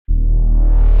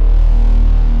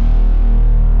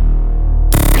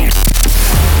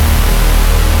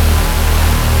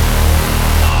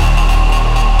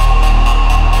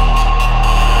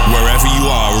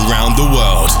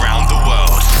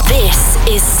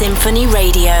Symphony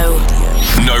Radio.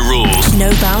 No rules.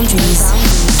 No boundaries.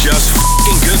 Just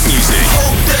f***ing good music.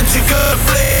 Hope that you could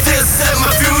play this at my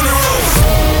funeral.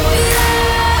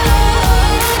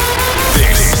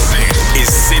 This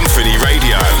is Symphony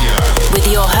Radio. With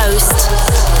your host,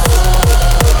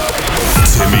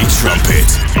 Timmy Trumpet.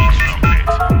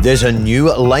 There's a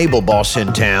new label boss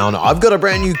in town. I've got a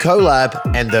brand new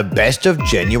collab, and the best of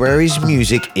January's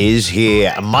music is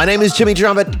here. My name is Timmy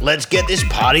Trumpet. Let's get this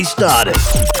party started.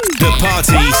 The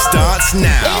party starts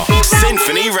now.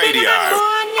 Symphony Radio.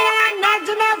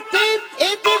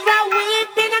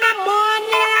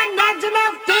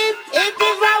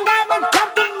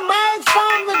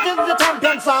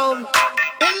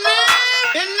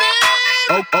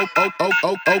 Okay.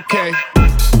 Okay.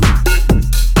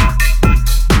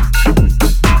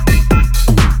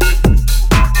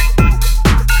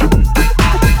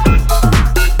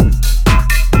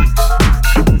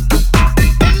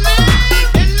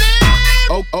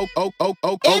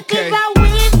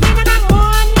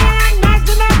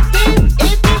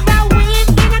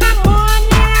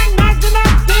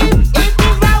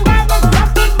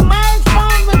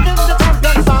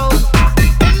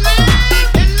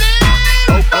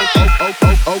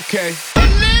 Okay.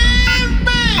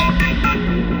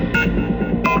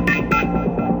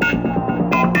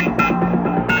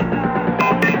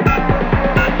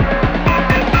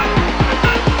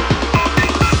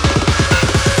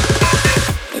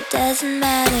 it doesn't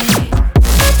matter.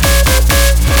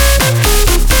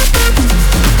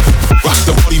 Rock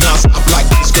the body non-stop like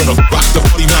this, girl. Rock the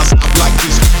body non-stop like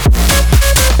this.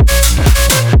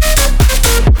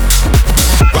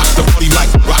 Rock the body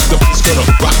like, rock the body, girl.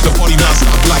 Rock the body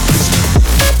non-stop like this.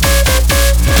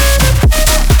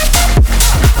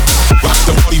 Rock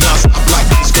the body non-stop like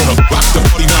this, girl. Rock the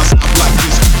body non-stop like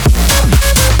this.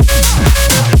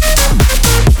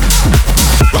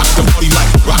 Rock the body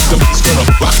like, rock the body, girl.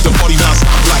 Rock the body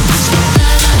non-stop like this.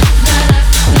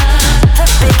 The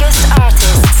biggest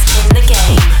artists in the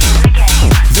game.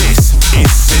 This is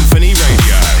Symphony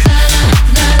Radio.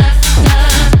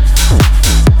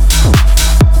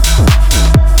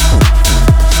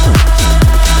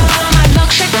 My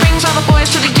milkshake brings all the boys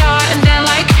to the yard, and they're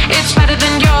like, it's better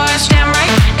than yours. Damn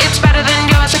right, it's better than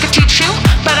yours. I could teach you,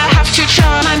 but I have to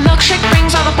try. My milkshake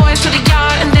brings all the boys to the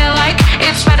yard, and they're like,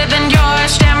 it's better than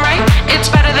yours. Damn right, it's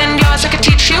better than yours. I could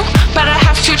teach you, but I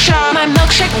have to try. My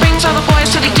milkshake brings all the boys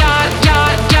to the yard,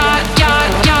 yard, yard,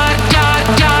 yard, yard, yard,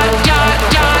 yard,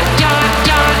 yard, yard,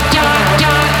 yard, yard,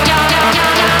 yard, yard,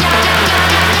 yard.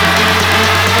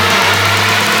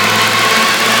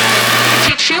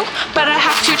 Teach you, but I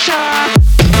have to try.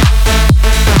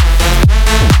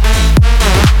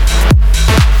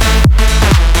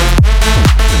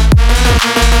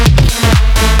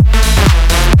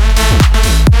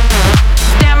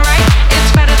 Damn right,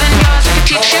 it's better than yours. I could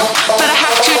teach you, but I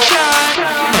have to try.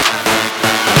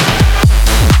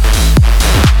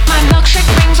 My milkshake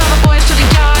brings all the boys to the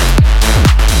yard.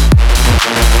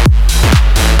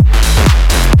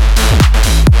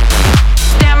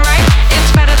 Damn right,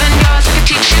 it's better than yours. I could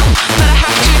teach you, but I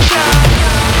have to try.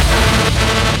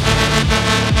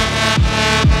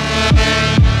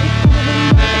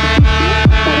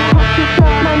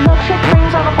 My milkshake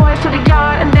brings all the boys to the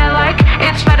yard, and they're like,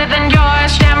 it's better than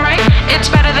yours. Damn right, it's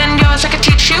better than yours. I could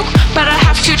teach you, but I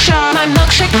have to try. My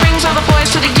milkshake brings all the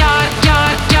boys to the yard,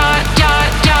 yard, yard,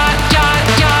 yard, yard, yard,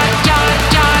 yard, yard,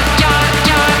 yard,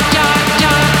 yard, yard,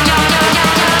 yard, yard, yard.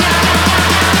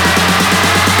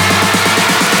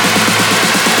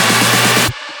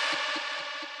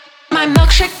 My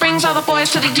milkshake brings all the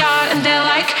boys to the yard, and they're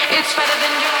like, it's better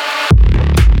than yours.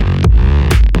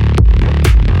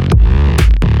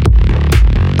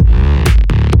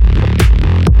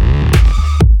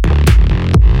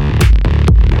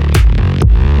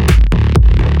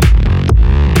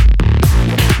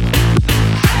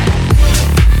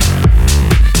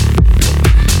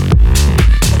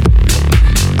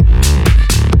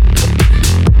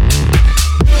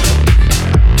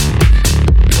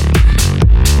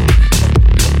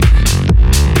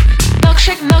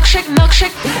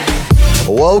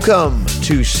 Welcome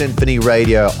to Symphony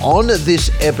Radio. On this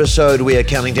episode, we are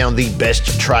counting down the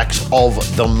best tracks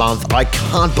of the month. I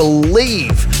can't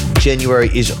believe January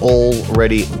is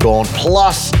already gone.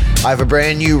 Plus, I have a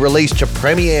brand new release to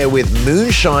premiere with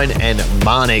Moonshine and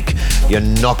Marnik. You're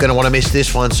not going to want to miss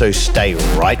this one, so stay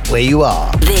right where you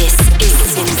are. This is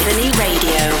Symphony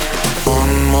Radio.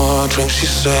 One more drink, she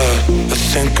said. I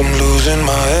think I'm losing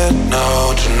my head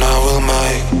now. Tonight we'll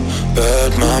make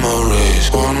bad memories.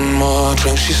 One more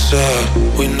drink, she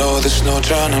said. We know there's no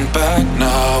turning back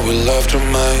now. We love to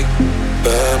make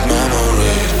bad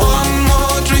memories. One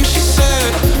more drink, she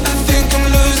said.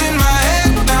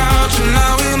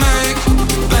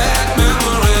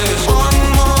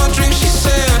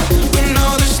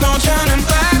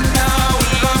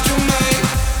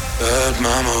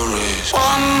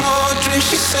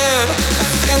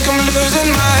 think I'm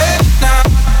losing my head now,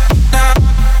 now,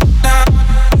 now,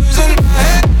 losing my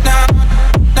head now,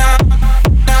 now,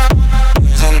 now,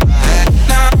 losing my head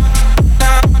now,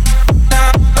 now, now,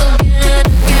 again,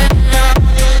 again,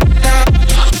 now,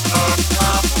 now,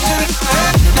 losing my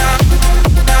head now,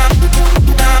 now,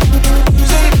 now,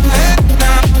 losing my head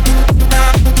now, now,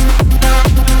 now,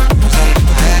 losing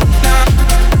my head now, now,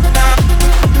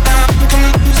 now, I'm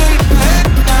losing my head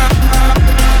now.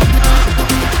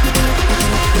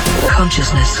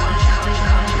 Consciousness.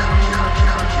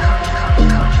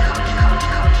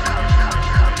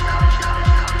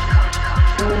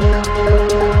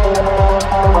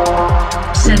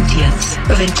 Sentience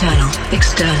of internal,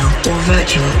 external, or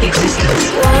virtual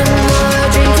existence. One more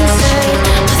drink to say,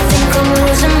 I think I'm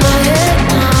losing my head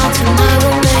now. Tonight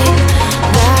we'll make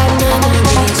bad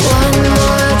memories. One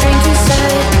more drink to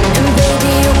say, and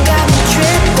baby you got me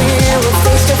tripping. We're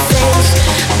face to face,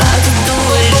 about to do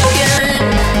it again,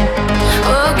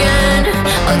 again,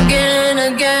 again,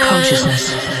 again. Consciousness.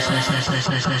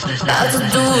 About to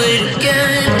do it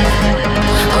again,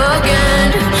 again,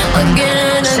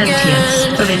 again, Sentience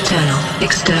again. of internal,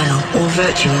 external, or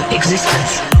virtual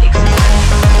existence.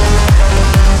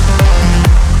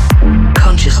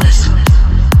 Consciousness.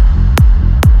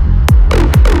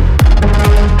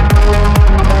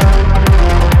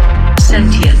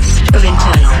 Sentience of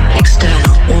internal,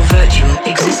 external, or virtual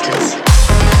existence.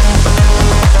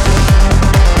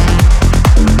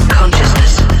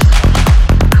 Consciousness.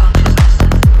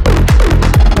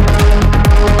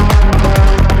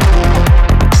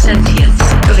 Sentience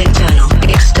of internal,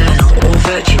 external, or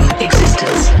virtual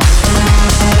existence.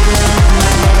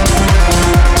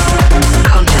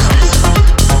 Consciousness.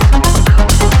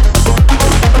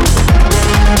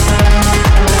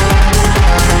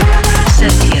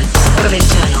 Sentience of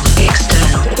internal,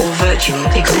 external, or virtual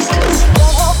existence.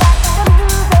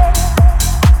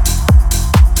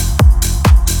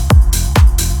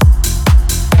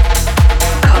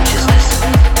 Consciousness.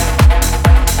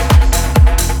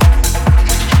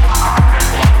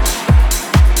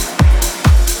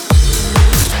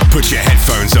 Put your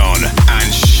headphones on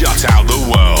and shut out the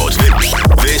world.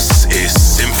 This is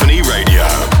Symphony Radio.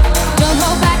 Don't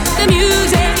hold back the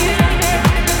music.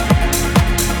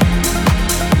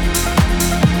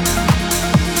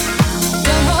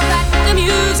 Don't hold back the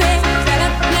music.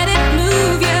 Better let it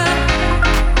move you.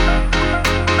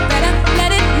 Better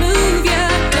let it move you.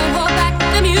 Don't hold back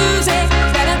the music.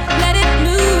 Better let it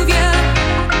move you.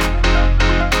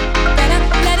 Better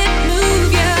let it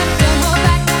move you. Don't hold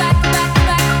back, back, back,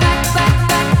 back, back, back,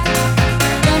 back.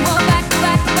 Don't hold back,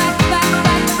 back, back, back,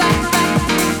 back, back, back.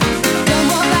 Don't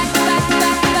hold back, back,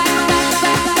 back, back, back, back,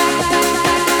 back, back,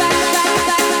 back.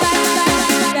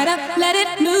 Better let it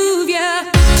move you.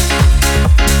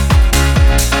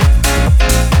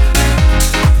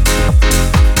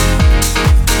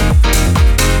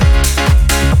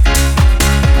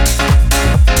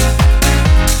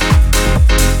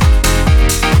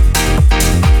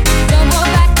 Don't hold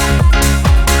back.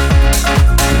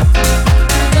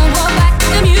 Don't hold back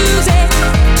the music.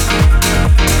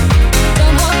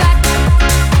 Don't hold back.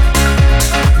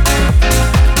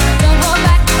 Don't hold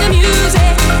back the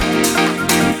music.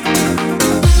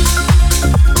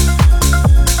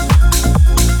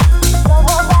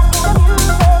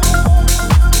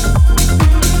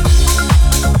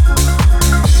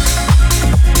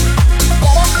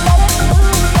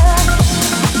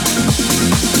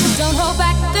 Don't hold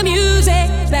back the music.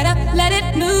 Better let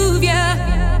it move ya.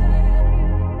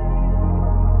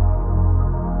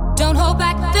 Don't hold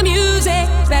back the music.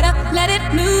 Better let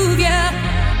it move ya.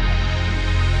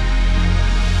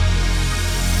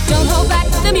 Don't hold back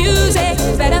the music.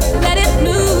 Better let it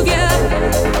move ya.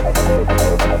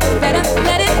 Better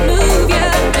let it move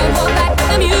ya. Don't hold back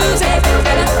the music.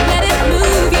 Better let it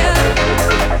move ya.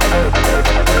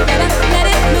 Better let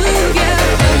it move ya.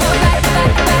 Don't hold back,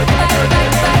 back, back, back,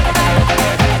 back, back, back.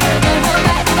 Don't hold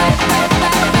back, back, back,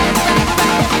 back, back, back,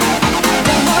 back.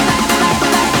 Don't hold back, back,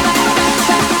 back, back, back,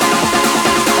 back.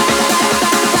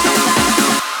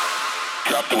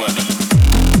 Drop the weapon.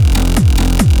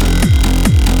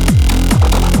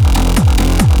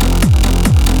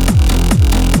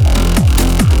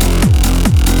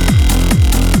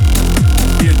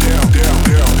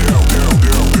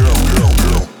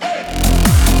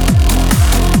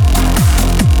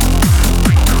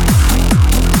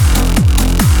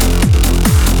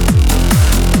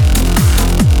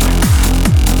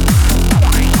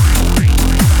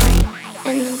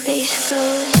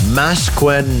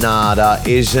 Masquerada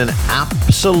is an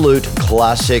absolute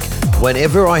classic.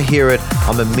 Whenever I hear it,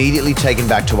 I'm immediately taken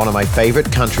back to one of my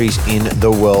favorite countries in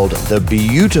the world, the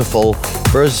beautiful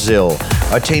Brazil.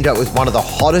 I teamed up with one of the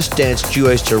hottest dance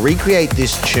duos to recreate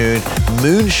this tune,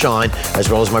 Moonshine, as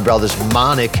well as my brothers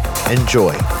Marnik and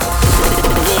Joy.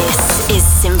 This is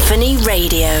Symphony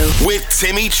Radio with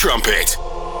Timmy Trumpet.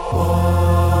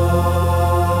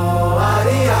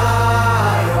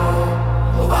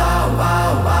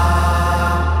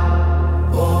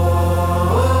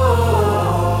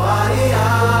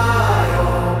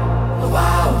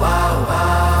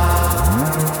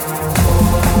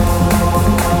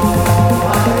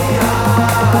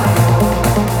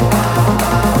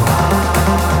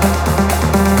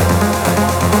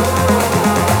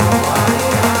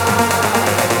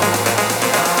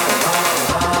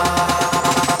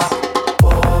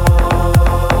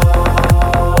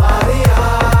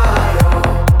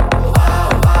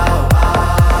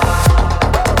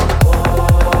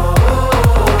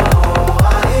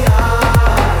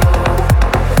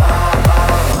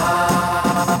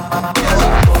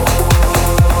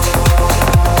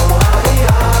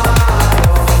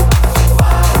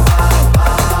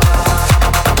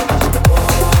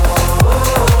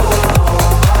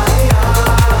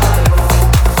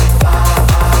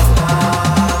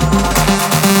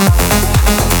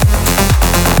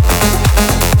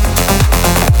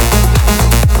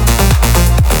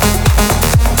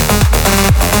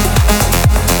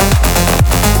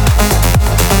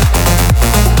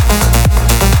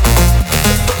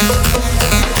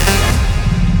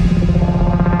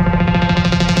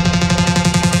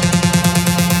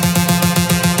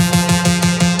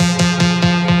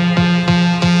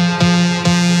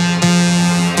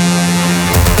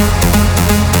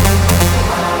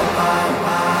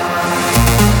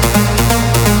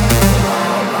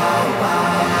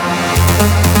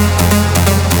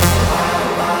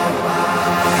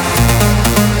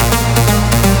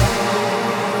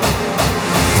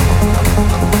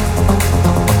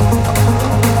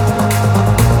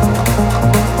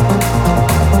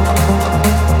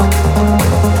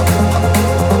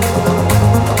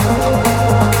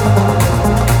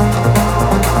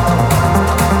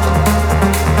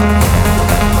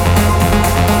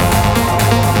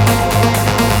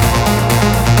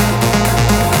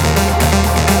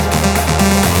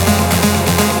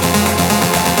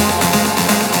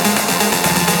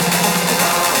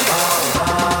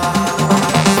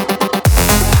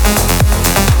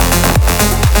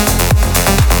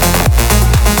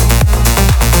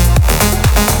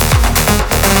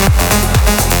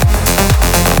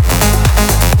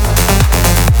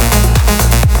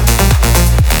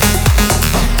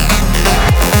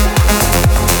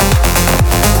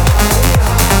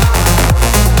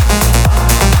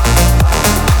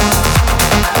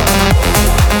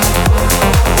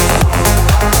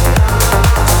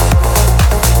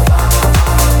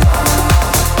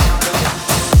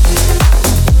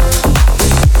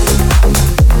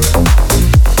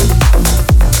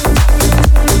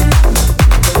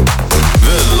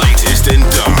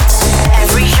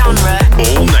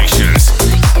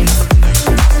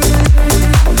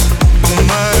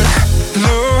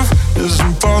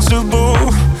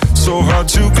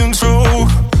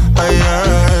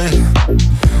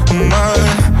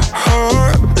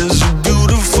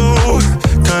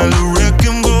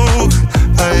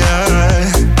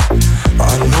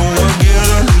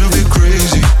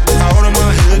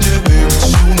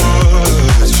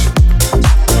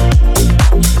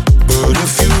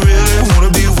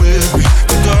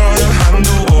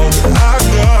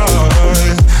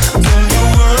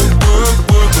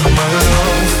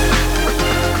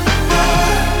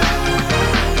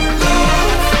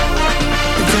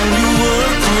 Can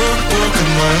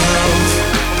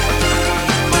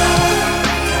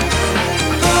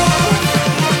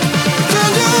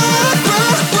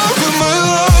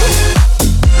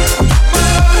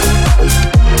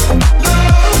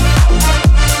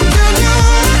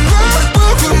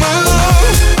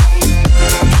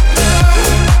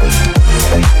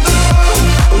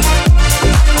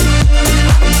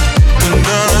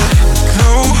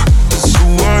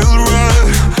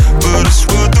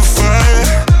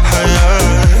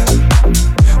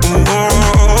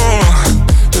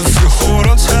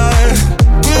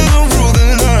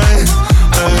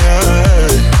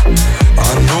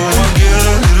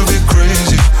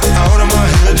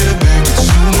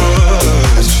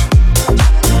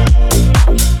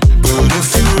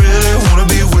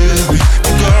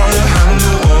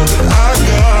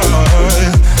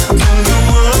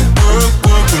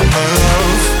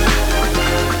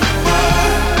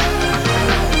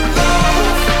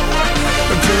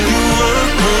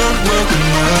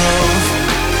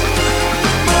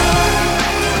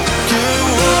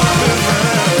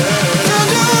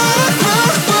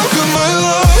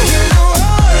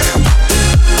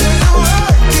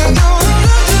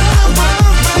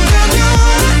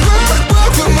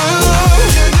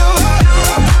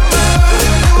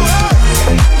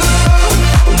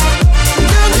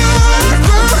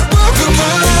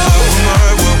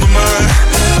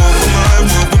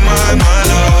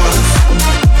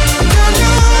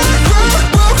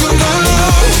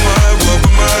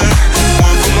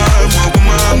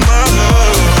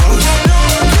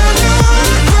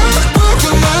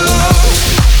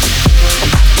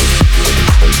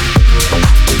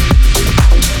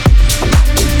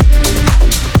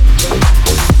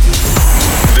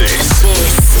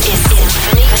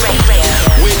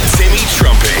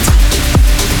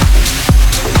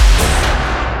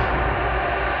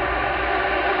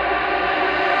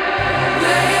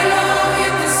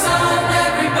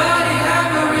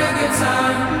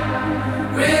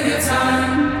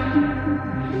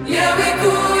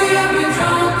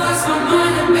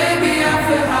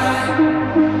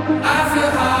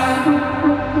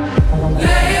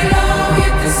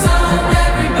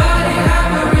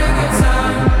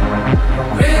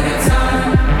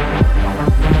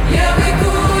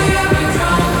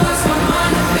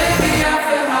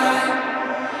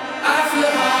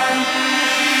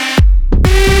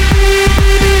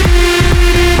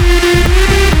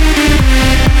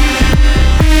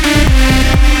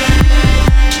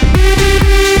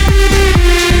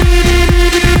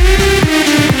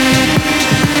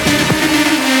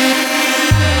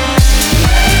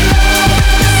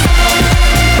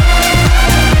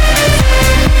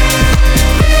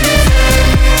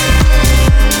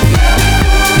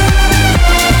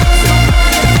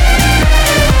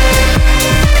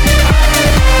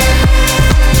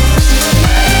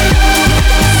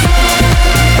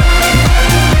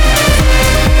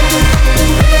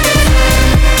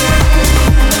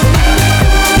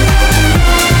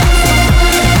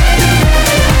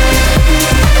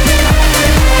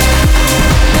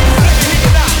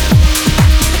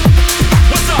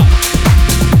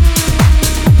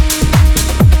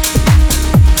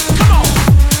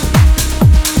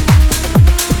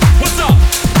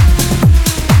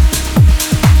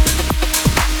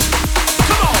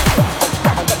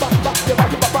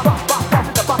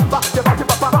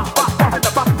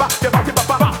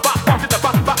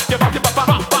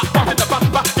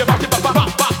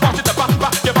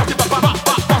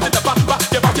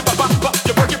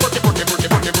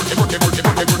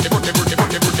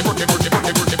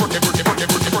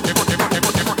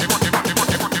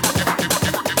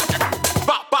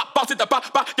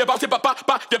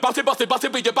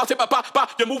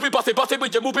it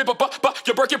when you move it, but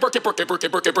you work it.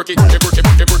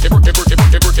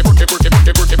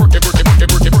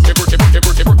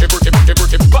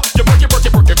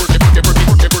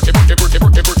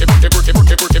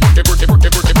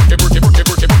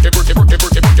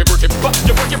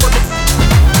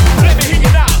 Let me hear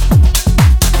you now.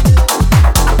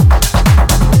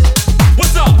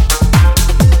 What's up?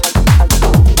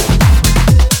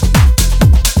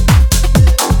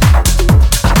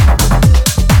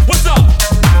 What's up?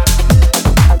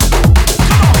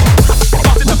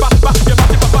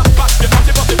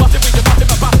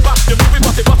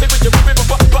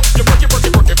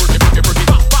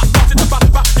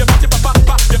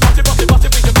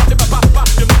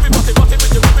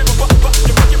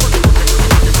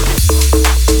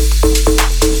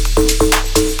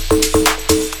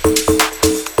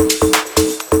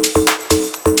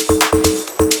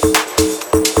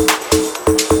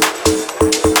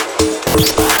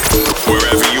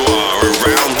 Wherever you are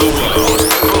around the world.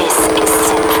 This is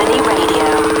Symphony Radio.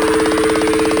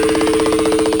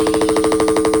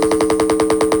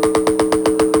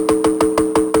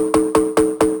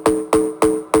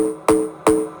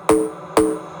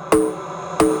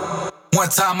 One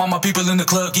time all my people in the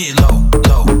club get low,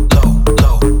 low, low,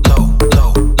 low, low,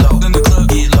 low, low. In the club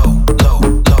get low, low,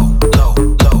 low, low,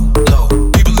 low, low.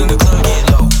 People in the club get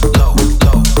low, low,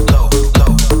 low, low,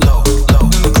 low, low, low.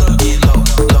 In the club get low,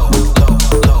 low,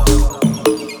 low, low, low,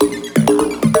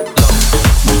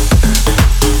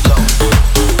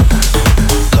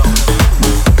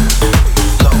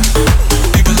 low.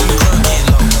 People in the club get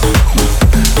low,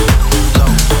 low,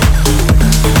 low.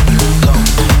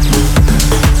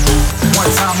 One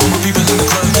time all my people in the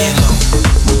club get low.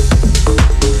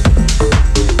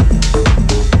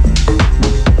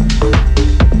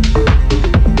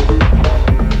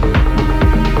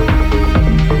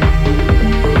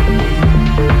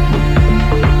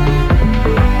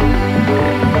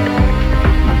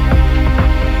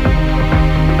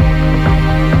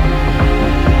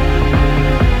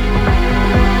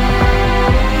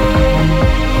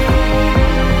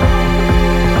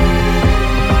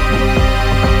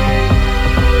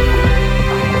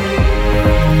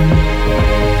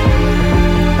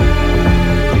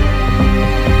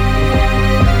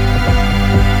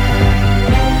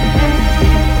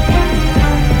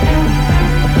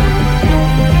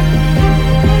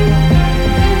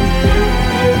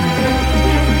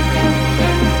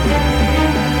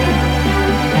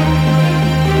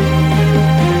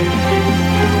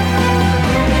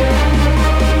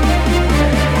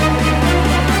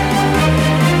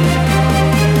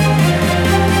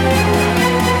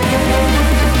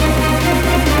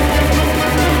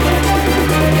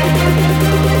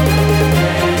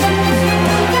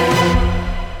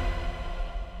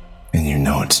 And you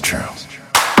know it's true.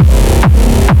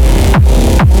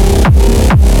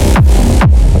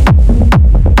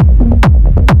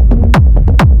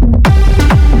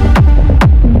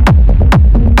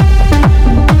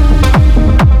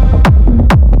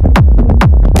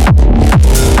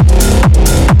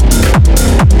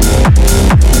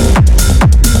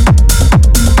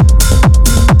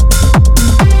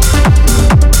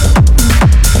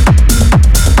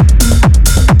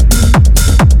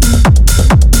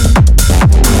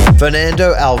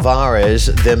 Fernando Alvarez,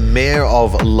 the mayor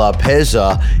of La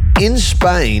Peza in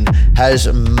Spain, has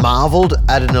marveled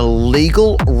at an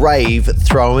illegal rave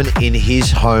thrown in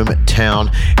his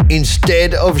hometown.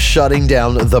 Instead of shutting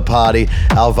down the party,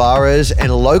 Alvarez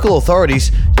and local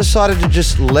authorities decided to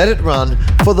just let it run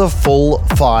for the full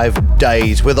 5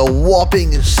 days, with a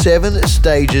whopping 7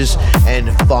 stages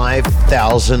and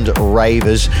 5,000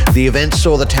 ravers. The event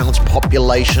saw the town's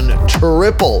population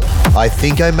triple. I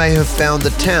think I may have found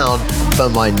the town for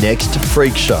my next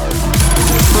freak show.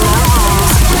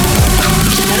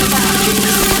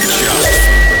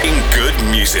 In good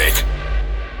music.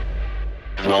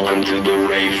 Welcome to the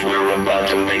rave, we're about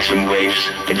to make some waves.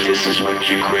 If this is what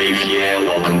you crave, yeah,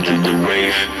 welcome to the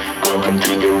rave. Welcome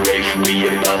to the rave, we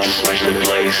about to smash the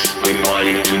place. We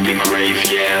party to the grave,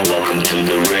 yeah, welcome to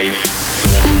the rave.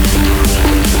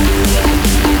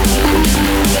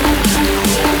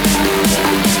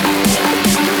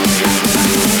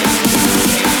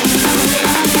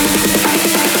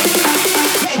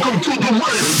 Welcome to the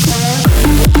rave.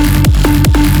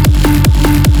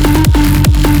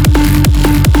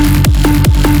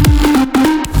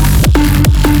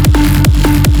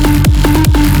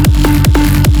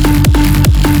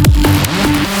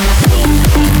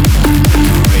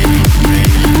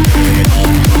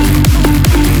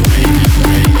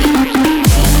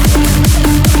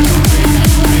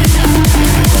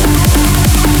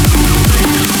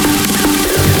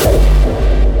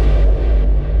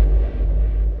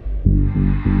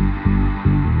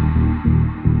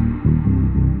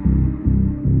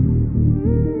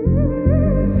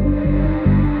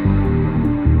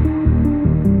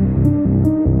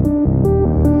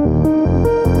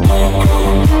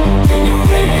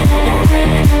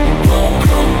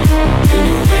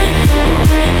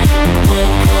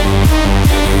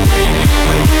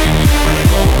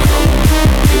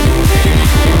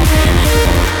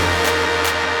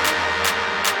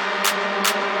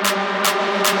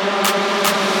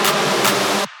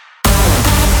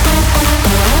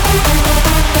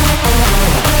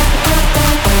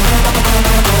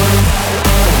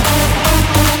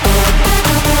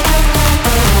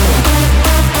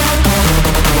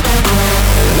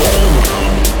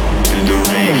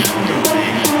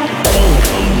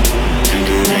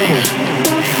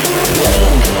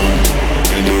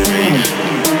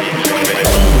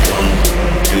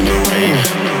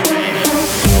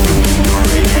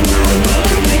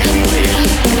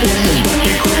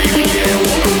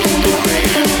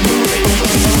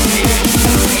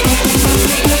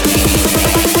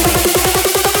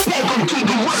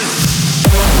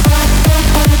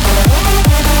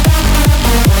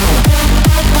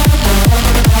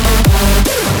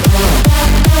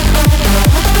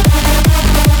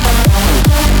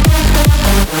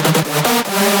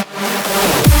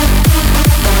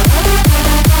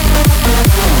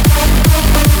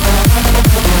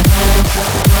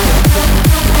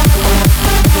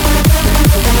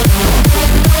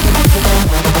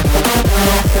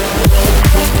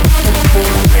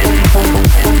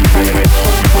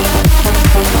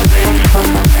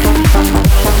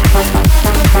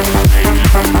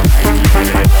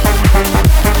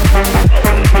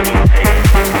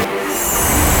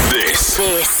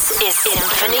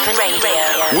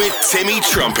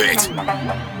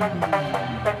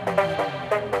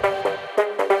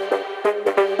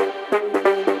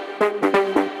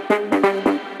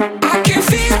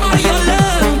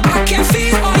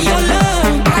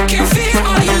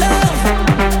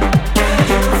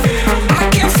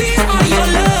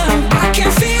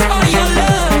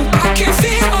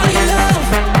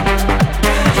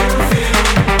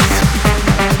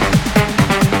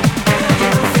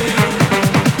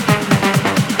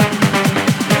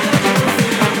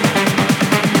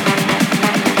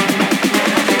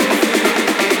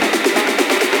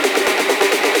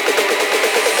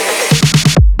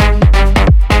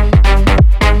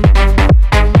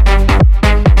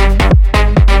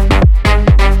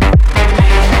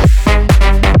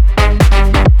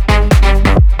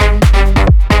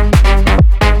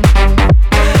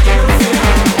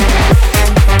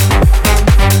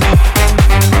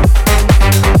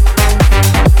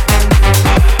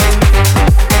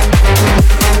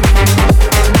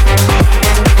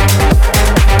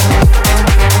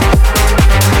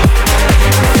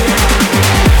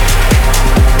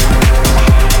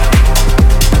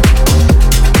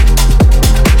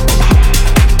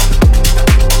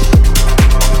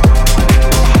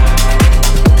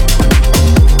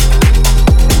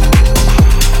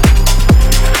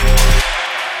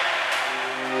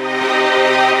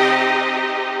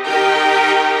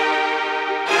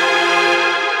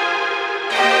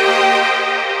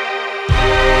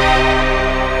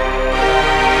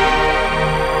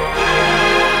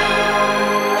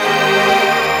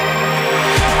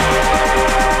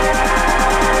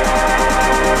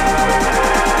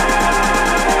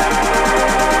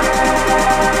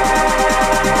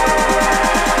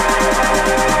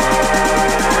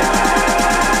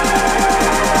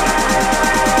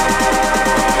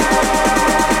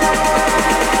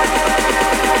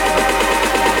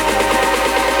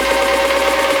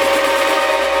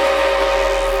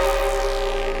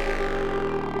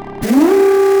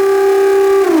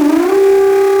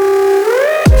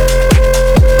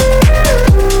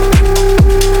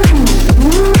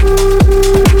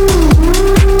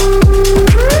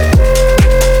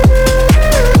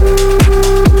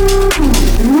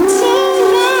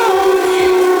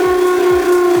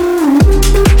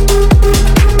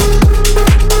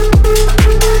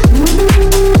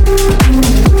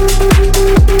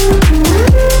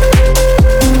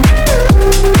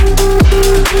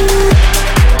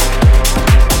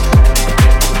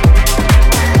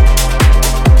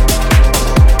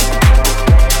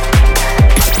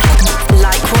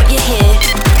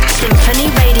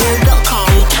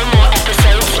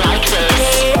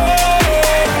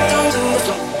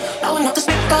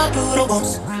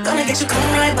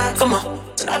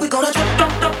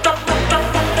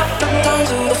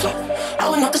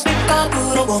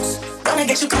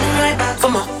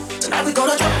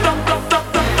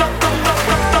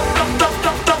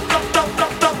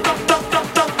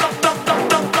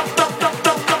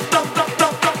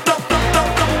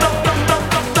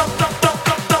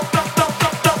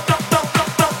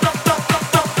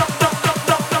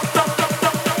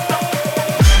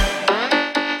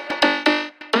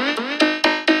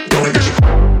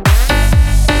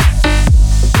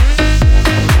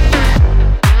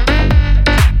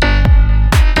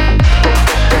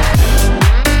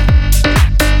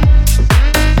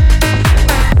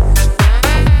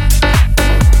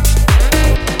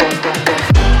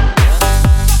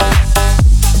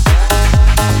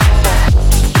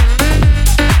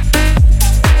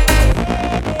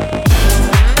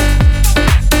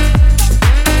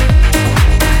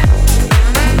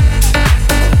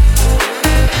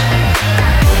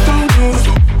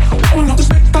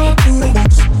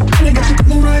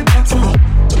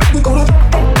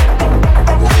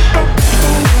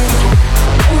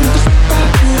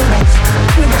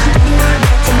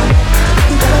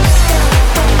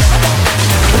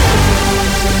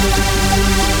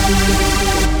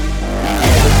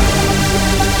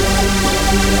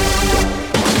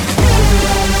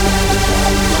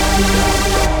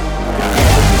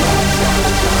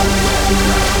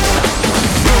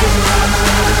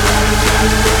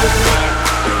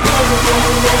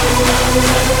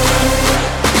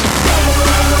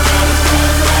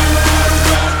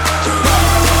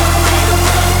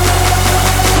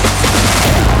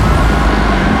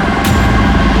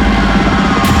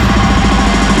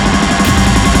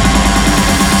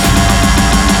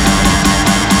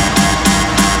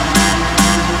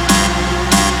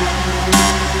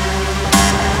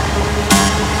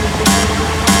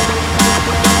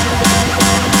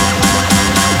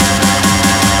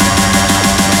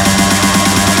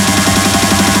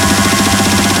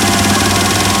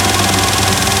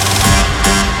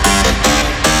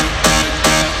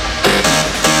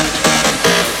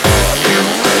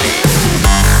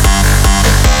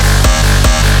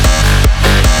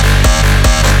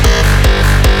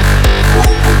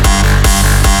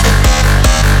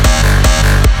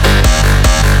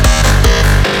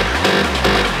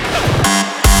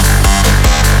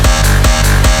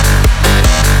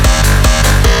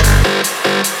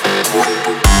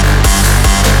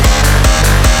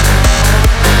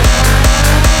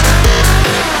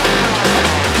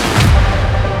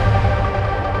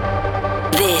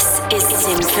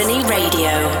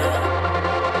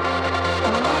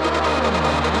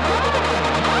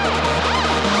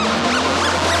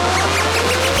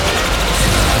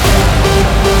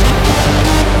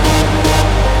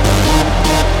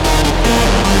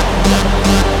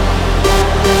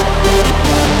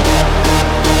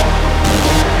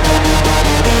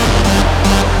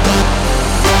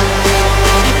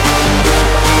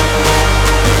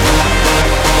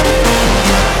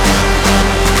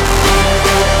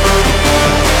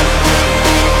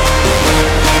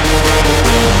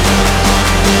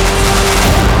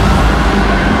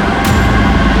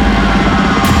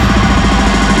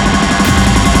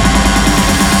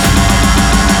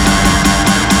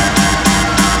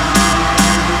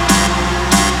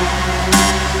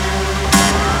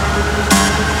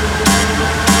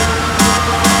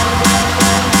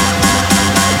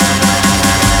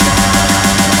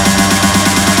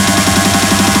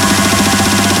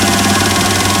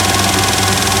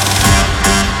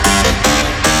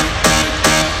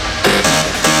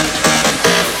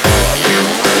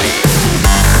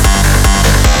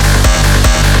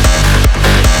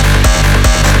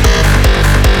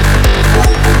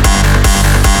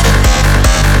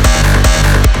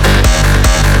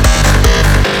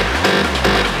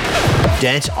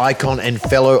 Dance icon and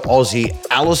fellow Aussie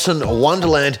Alison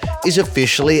Wonderland is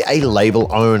officially a label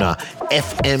owner.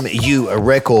 FMU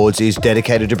Records is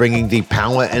dedicated to bringing the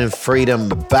power and freedom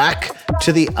back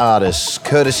to the artists,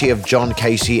 courtesy of John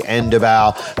Casey and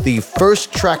DeBow. The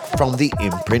first track from the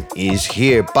imprint is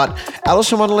here, but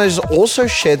Alison Wonderland has also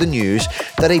shared the news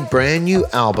that a brand new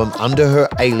album under her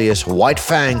alias White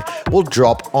Fang will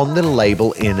drop on the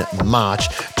label in March.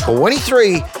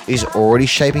 23 is already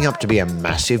shaping up to be a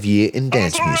massive year in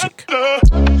dance music.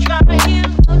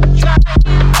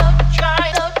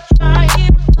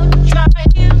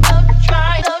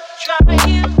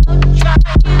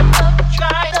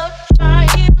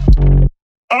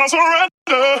 I surrender.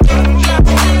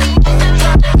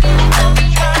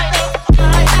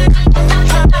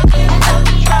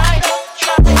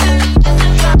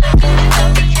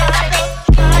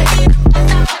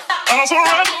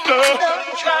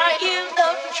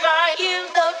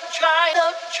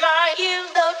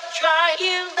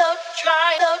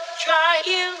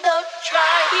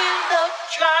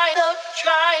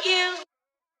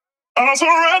 I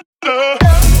surrender.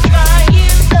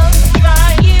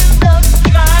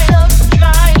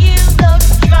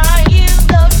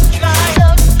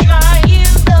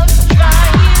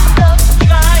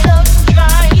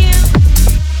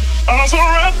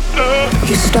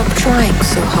 You stop trying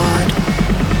so hard,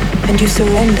 and you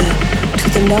surrender to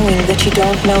the knowing that you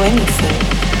don't know anything.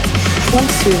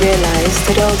 Once you realize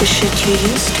that all the shit you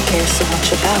used to care so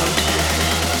much about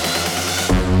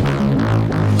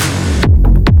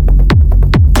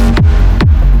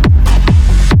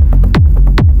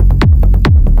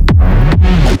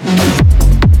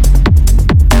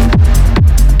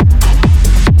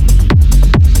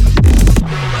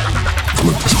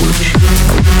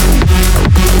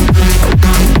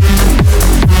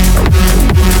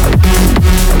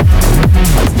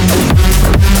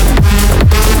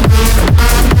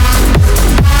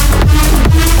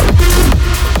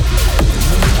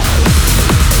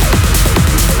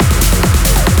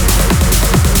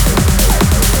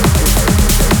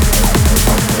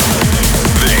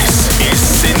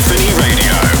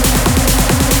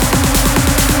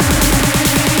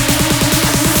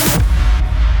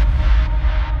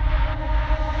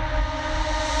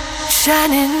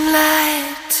shining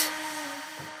light.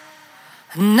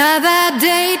 Another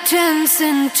day turns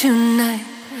into night.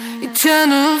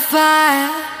 Eternal fire.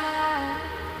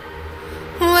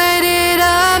 Waited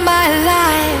all my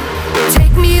life.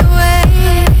 Take me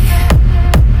away.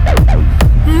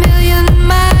 A million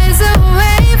miles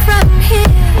away from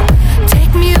here.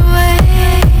 Take me away.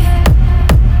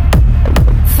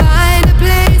 Find a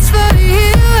place for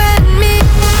you and me.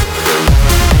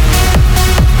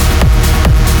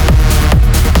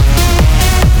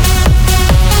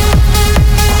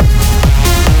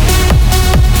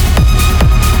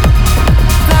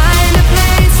 Find a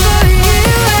place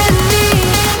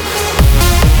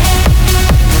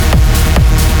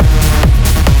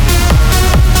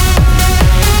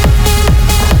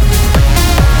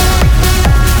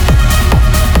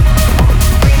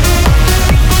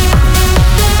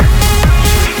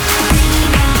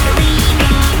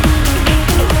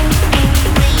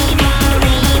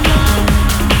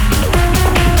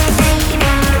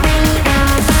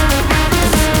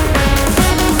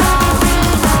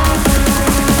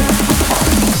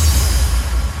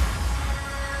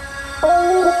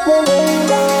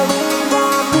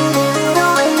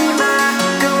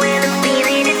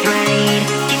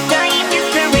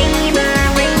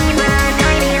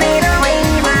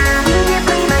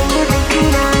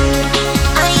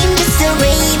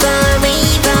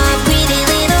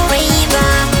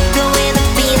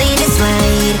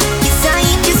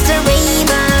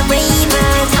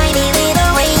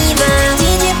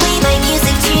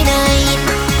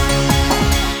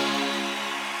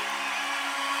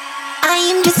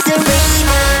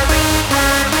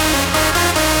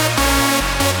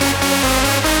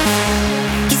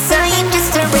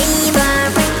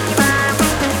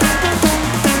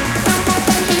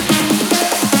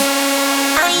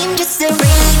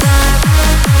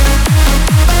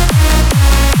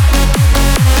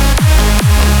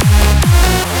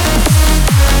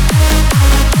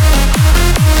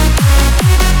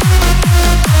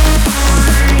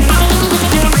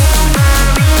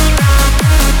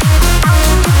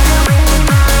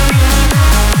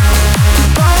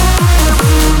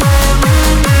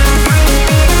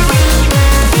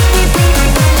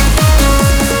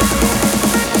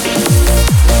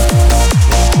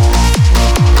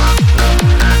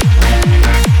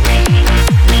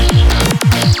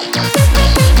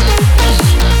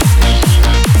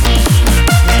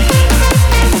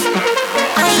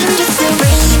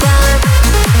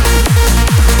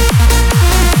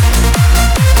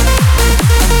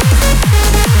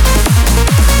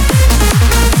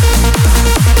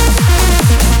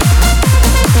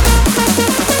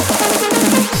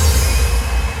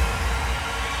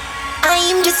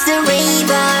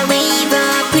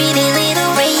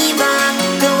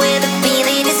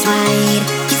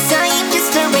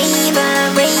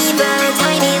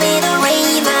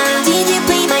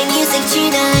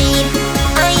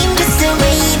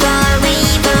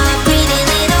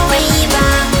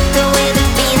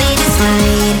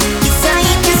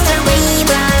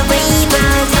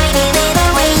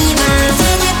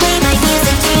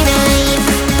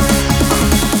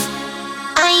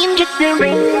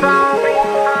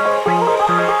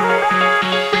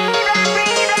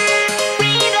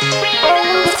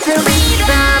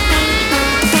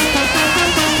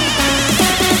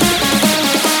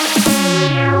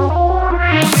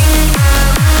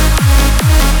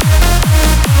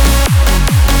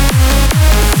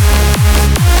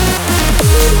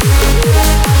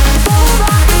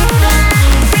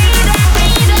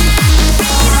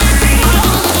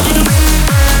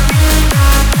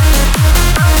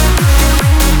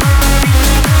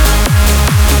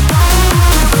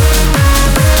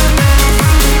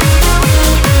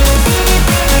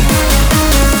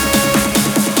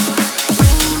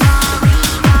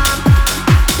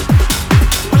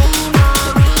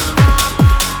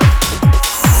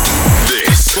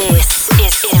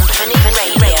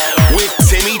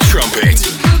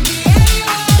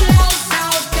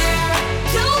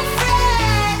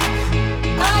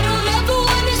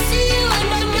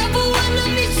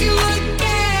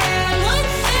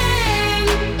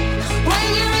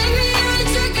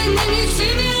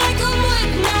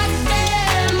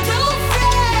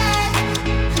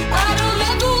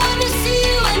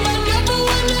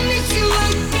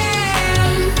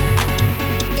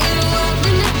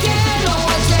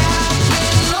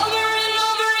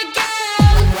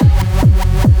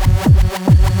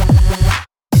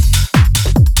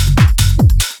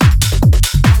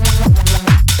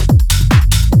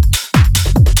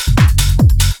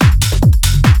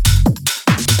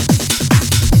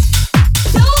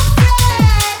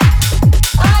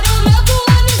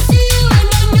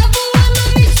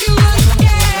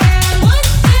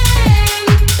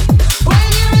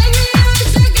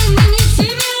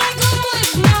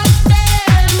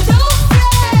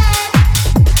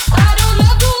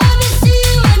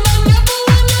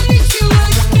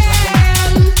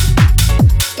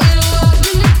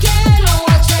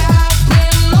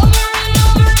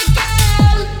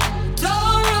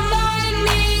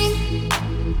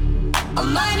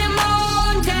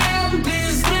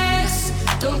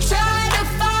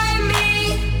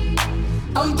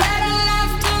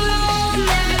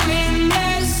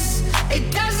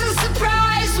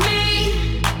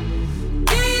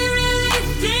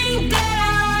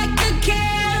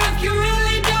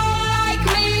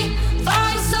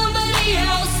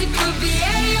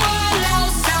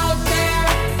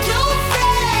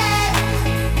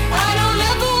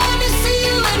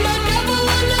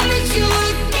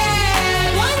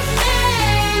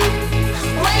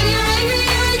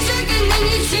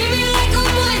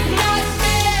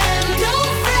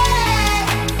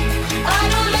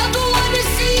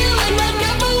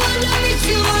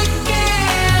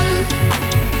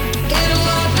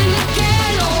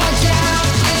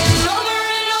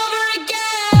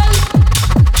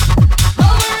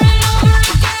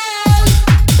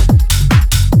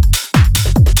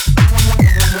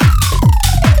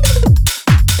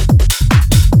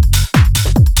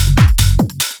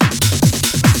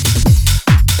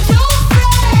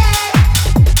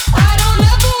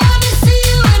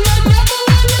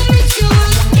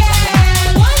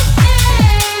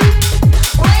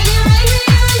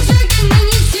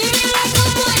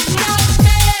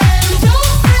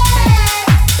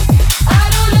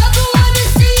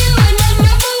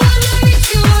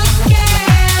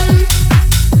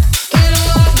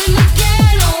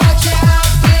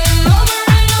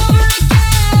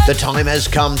The time has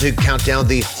come to count down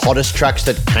the hottest tracks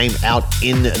that came out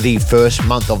in the first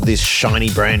month of this shiny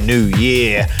brand new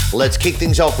year. Let's kick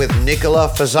things off with Nicola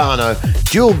Fasano,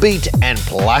 Dual Beat and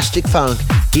Plastic Funk.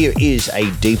 Here is A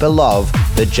Deeper Love,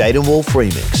 the Jaden Wolf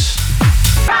remix.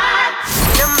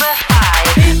 Number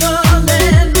 5. People,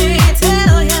 let me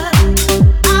tell ya,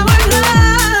 our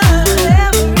love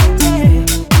every day.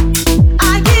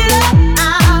 I get up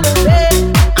out of bed,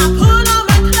 I put on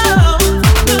my clothes,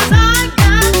 'cause I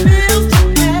got bills to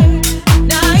pay.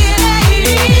 Now it ain't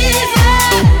easy,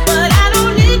 but I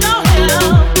don't need no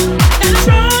help. Got a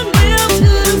strong will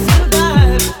to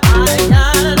survive. I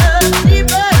got a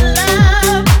deeper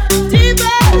love,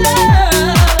 deeper love,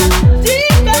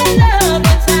 deeper love.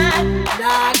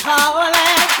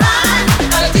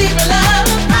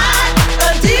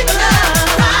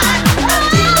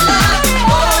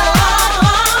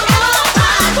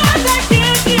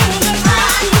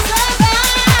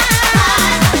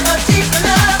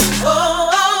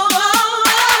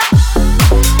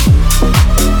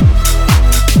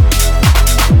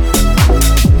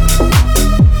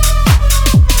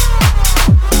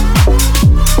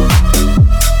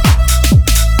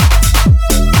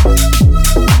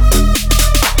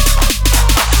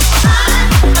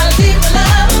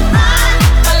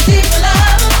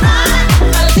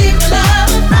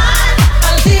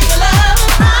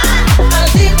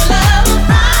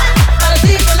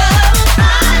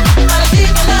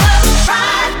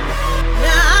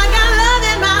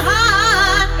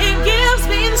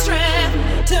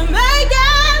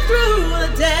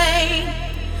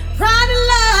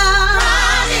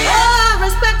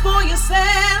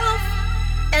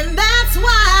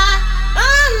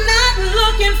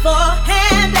 for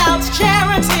handouts,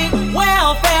 charity,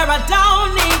 welfare. I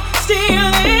don't need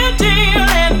stealing,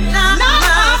 dealing, not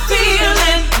my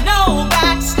feeling. No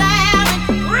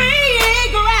backstabbing,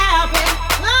 grabbing,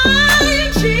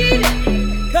 lying,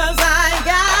 cheating. 'Cause I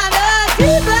got a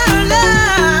deeper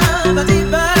love, a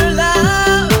deeper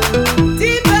love,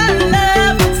 deeper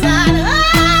love inside.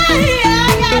 I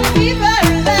got a deeper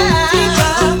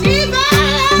love, deeper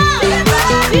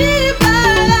love, deeper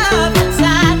love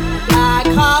inside. I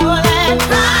call it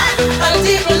pride, a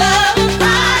deeper love,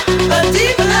 pride, a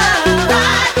deeper love,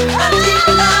 pride, a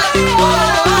deeper love. Oh,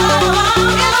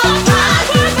 it's a pride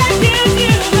that gives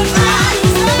you the pride,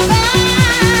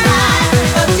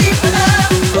 a deeper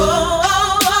love. Oh.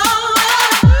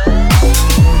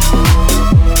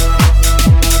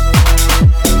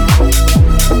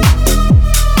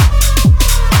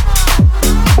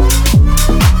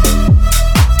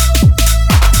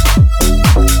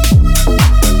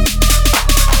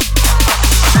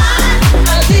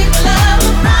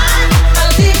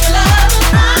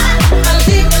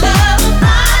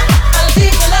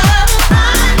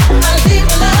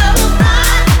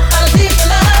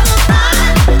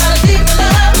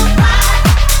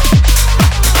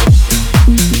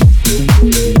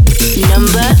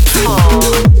 Number 4.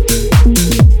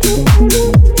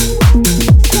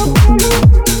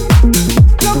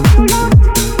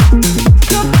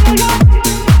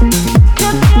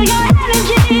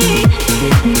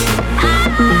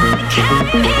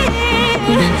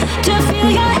 To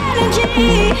feel your energy,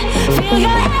 feel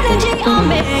your energy on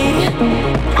me.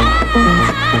 I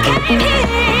came here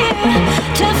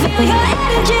to feel your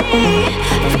energy,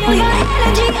 feel your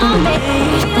energy on me.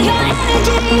 Feel your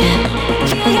energy, feel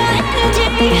your energy,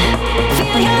 feel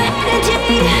your energy,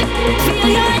 feel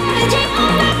your energy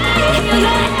on me. Feel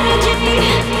your energy, feel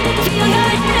your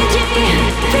energy, feel your energy.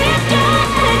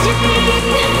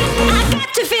 I got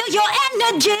to feel your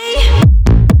energy.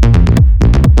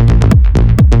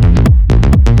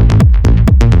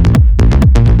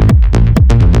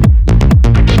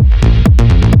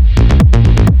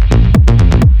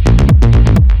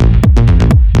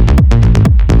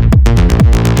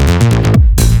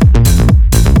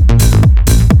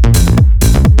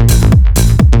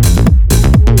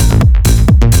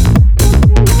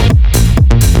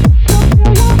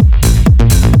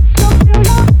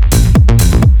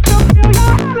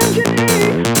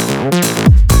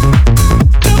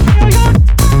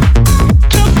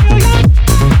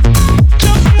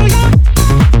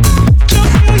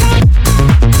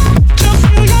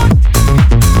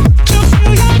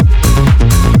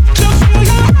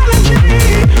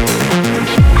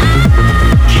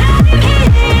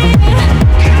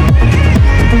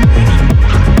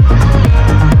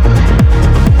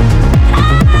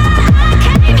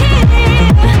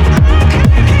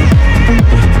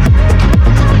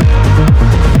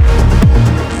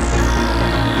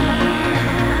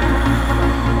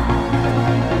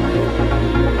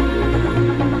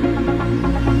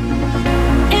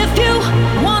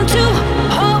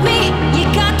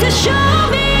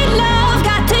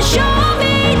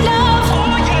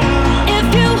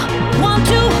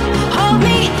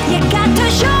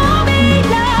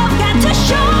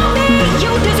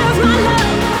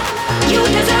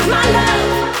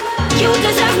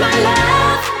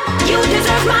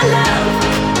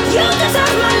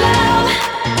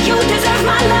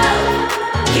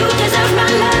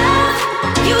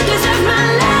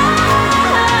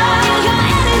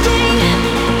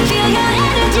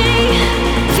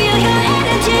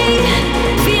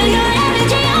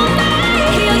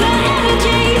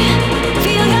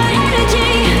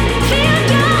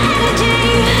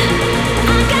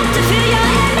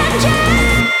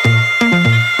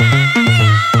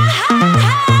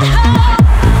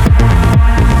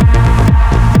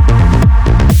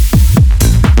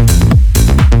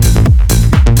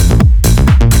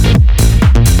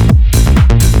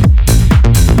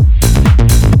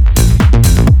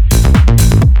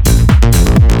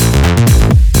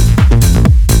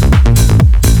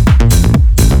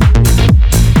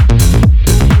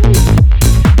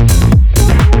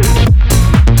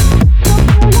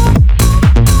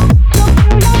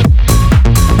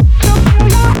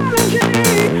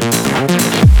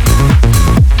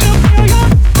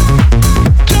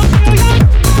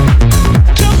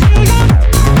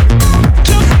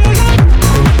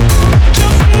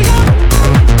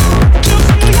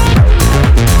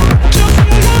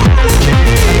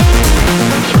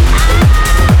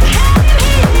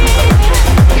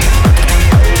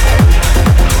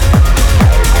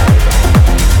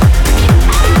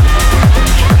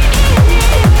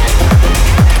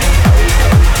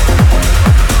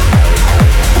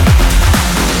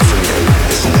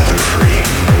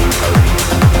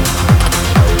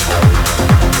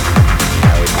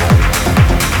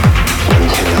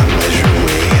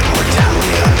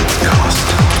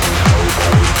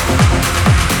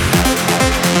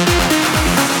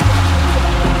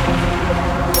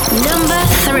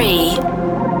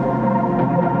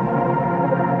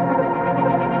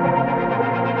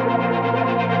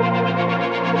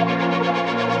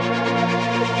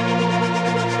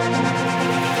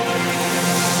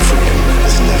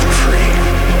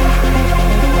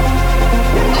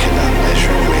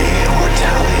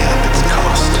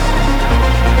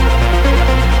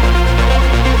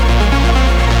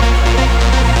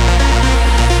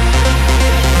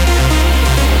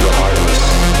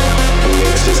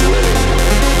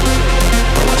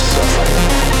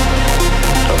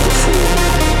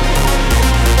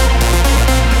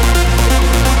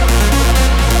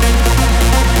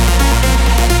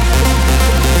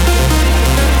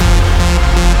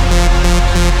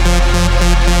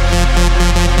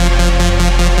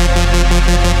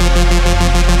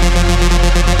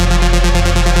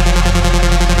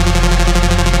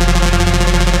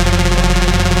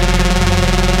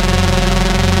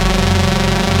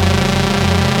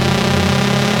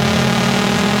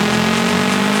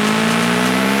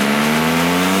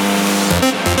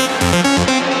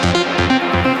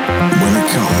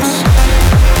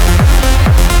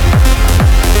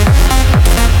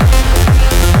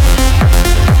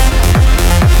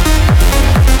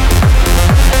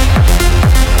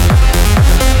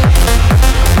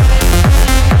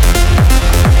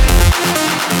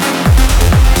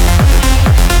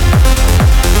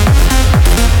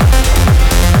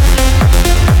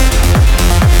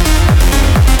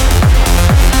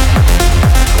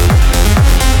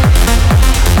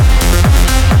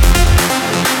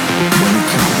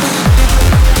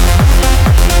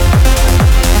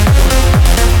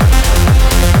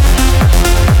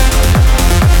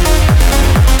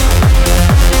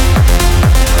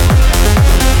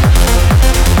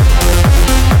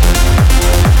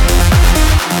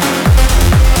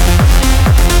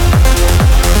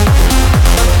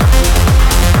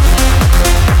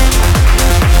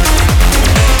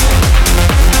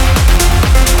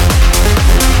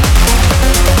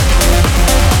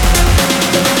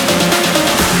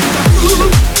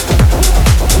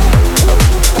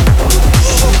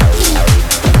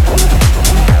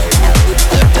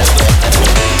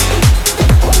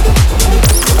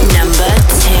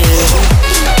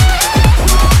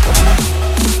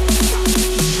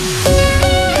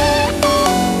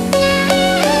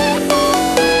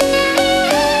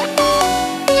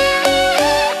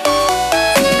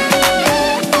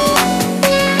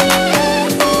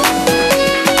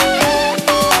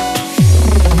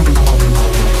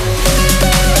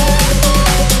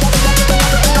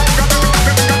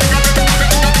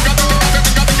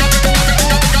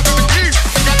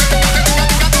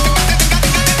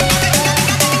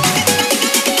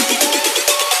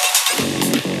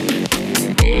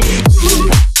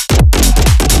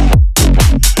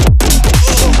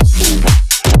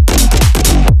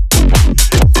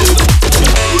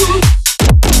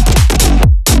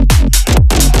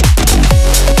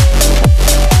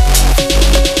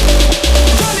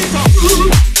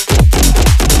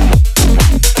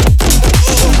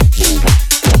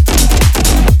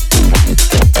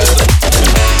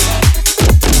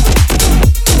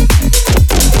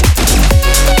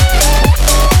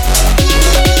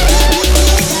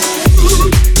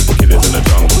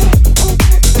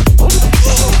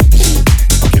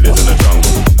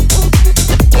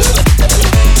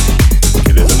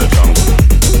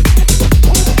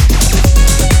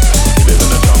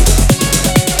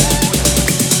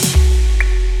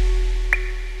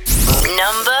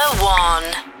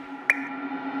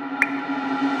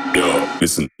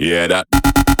 listen, you hear that?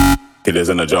 Killers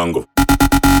in the jungle.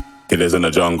 Killers in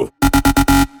the jungle.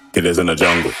 Killers in the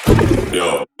jungle.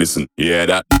 Yo, listen, you hear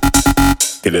that?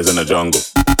 Killers in the jungle.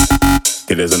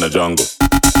 Killers in the jungle.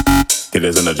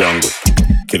 Killers in the jungle.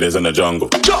 Killers in the jungle.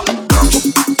 Killers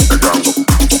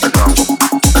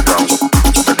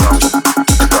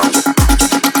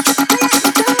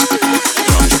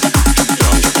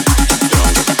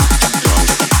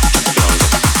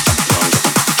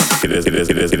in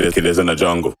the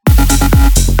jungle.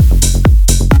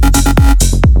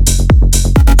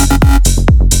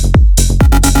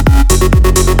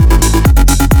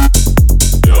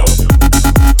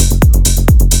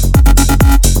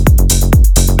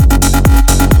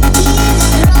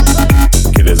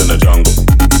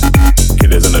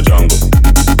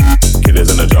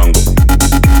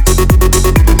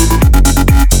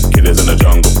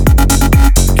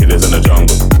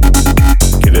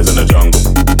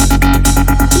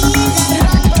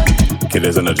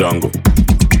 Killers in the jungle.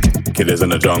 Killers in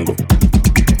the jungle.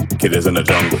 Killers in the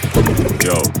jungle.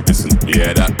 Yo, listen, you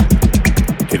hear that?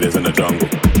 Killers in the jungle.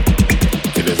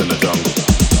 Killers in the jungle.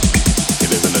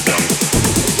 Killers in the jungle.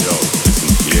 Yo, listen,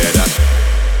 you hear that?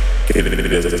 Killers in the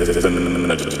jungle.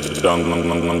 Killers in the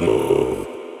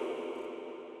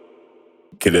jungle.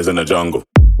 Killers in the jungle.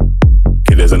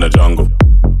 Killers in the jungle.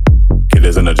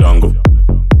 Killers in the jungle.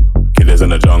 Killers in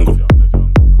the jungle.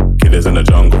 Killers in the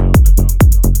jungle.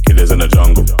 Killers in the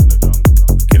jungle.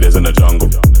 Killers in the jungle.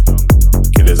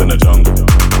 Killers in the jungle.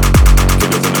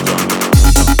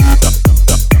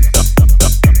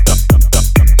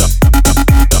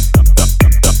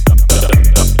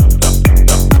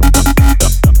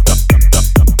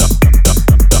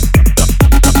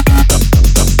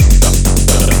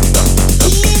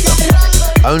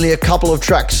 Only a couple of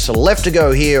tracks left to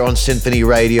go here on Symphony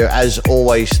Radio. As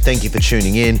always, thank you for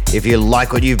tuning in. If you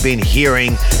like what you've been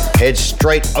hearing, head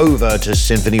straight over to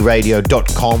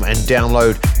symphonyradio.com and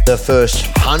download the first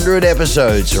 100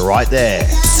 episodes right there.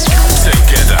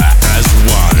 Together as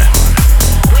one.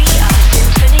 We are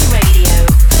Symphony Radio.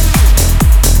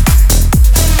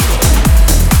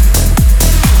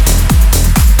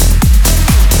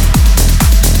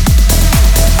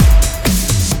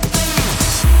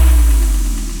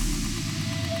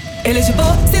 Elegibo,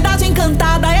 cidade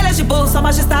encantada, Elegibo, sua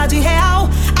majestade real.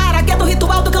 Araqueto,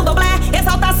 ritual do candomblé,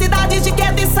 exalta a cidade de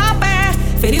Queto e Sapé.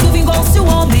 Ferido vingou-se o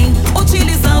homem,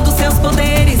 utilizando seus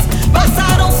poderes.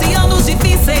 Passaram-se anos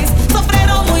difíceis,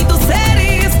 sofreram muitos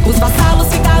seres. Os vassalos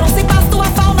ficaram sem pasto, a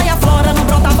fauna e a flora não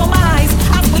brotavam mais.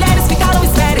 As mulheres ficaram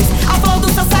estéreis, a flor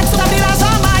do seu sexo não abrirá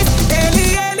jamais.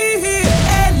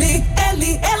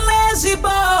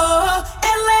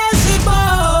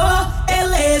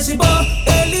 Elegibo, Elegibo,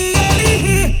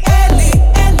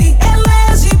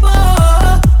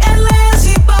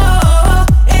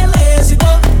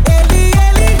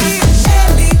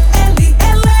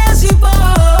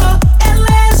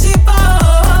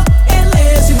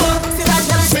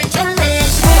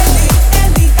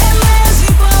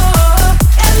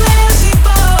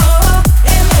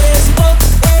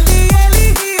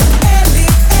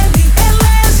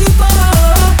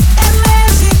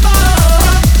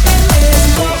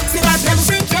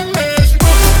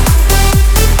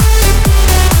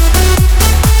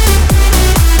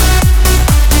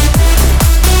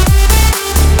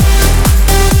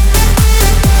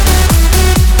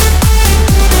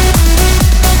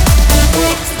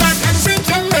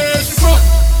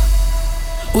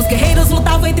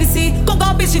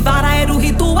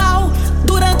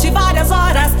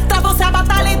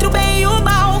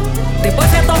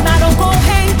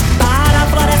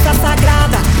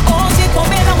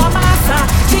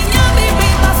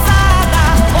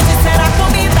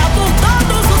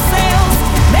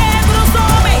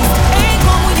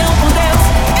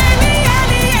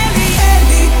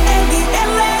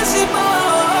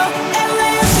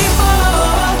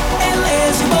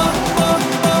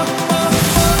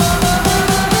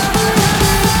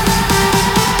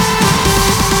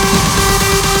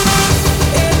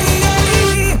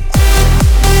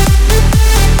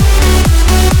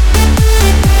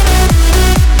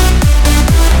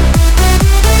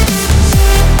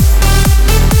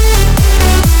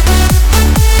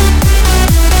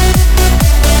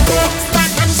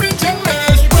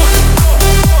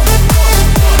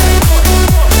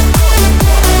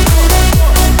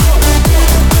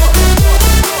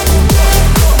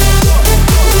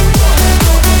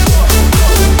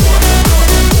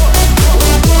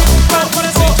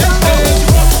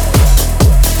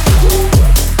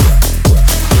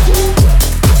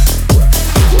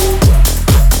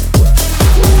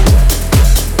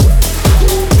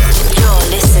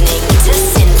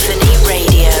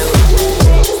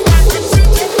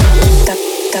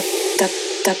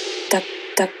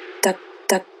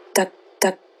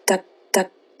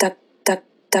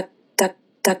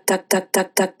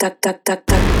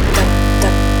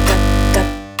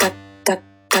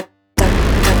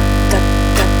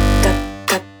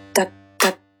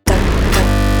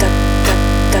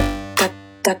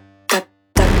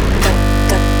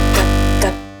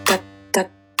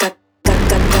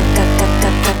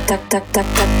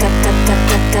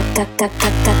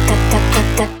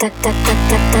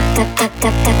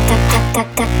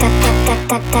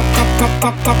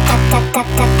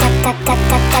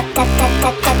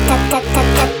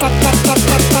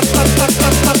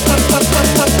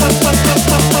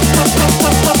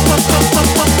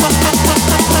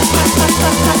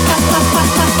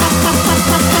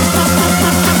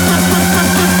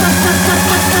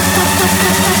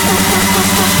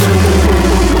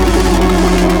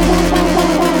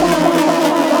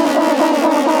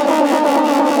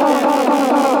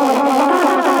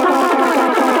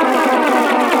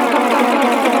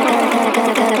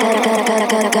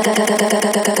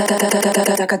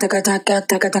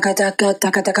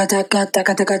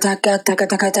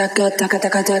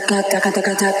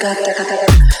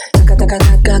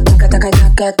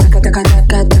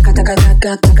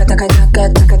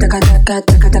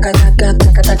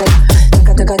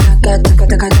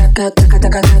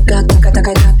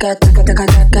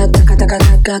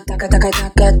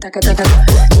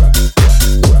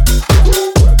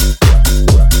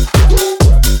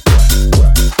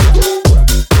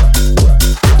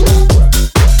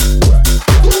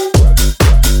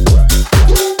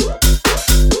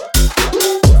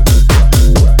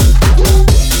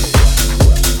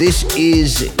 This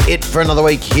is it for another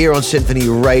week here on Symphony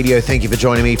Radio. Thank you for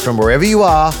joining me from wherever you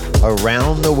are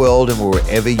around the world and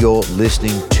wherever you're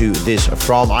listening to this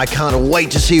from. I can't wait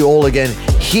to see you all again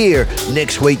here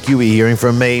next week. You'll be hearing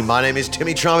from me. My name is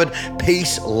Timmy Trumpet.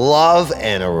 Peace, love,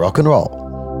 and rock and roll.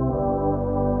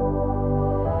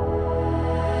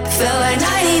 Felt like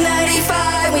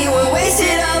 1995, we were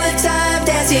wasted all the time,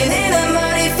 dancing in the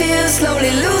muddy fields, slowly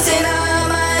losing our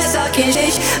minds, talking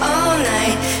shit all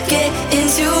night, getting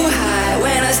too high.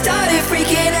 When I started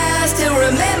freaking out, still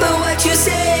remember what you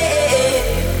said.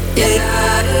 You're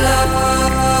not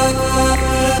alone.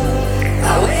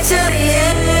 I'll wait till the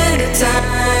end of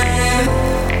time.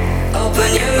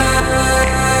 Open your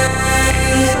mind.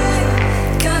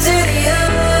 Come to the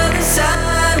other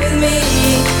side with me.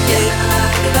 You're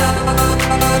not alone.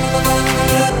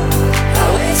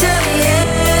 I'll wait till the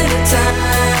end of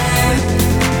time.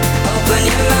 Open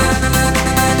your mind.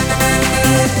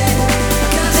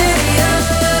 Come to the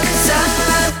other side.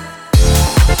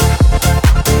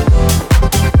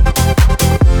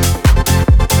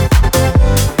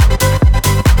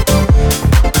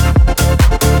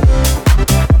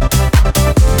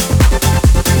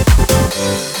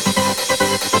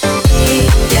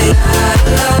 You're not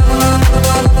alone.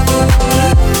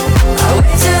 I'll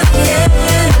wait till the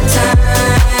end of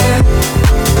time.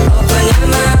 Open your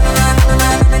mind.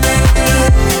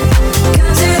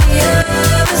 Come to the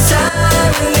other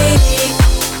side with me.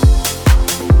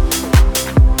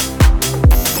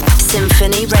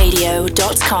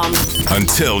 SymphonyRadio.com.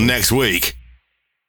 Until next week.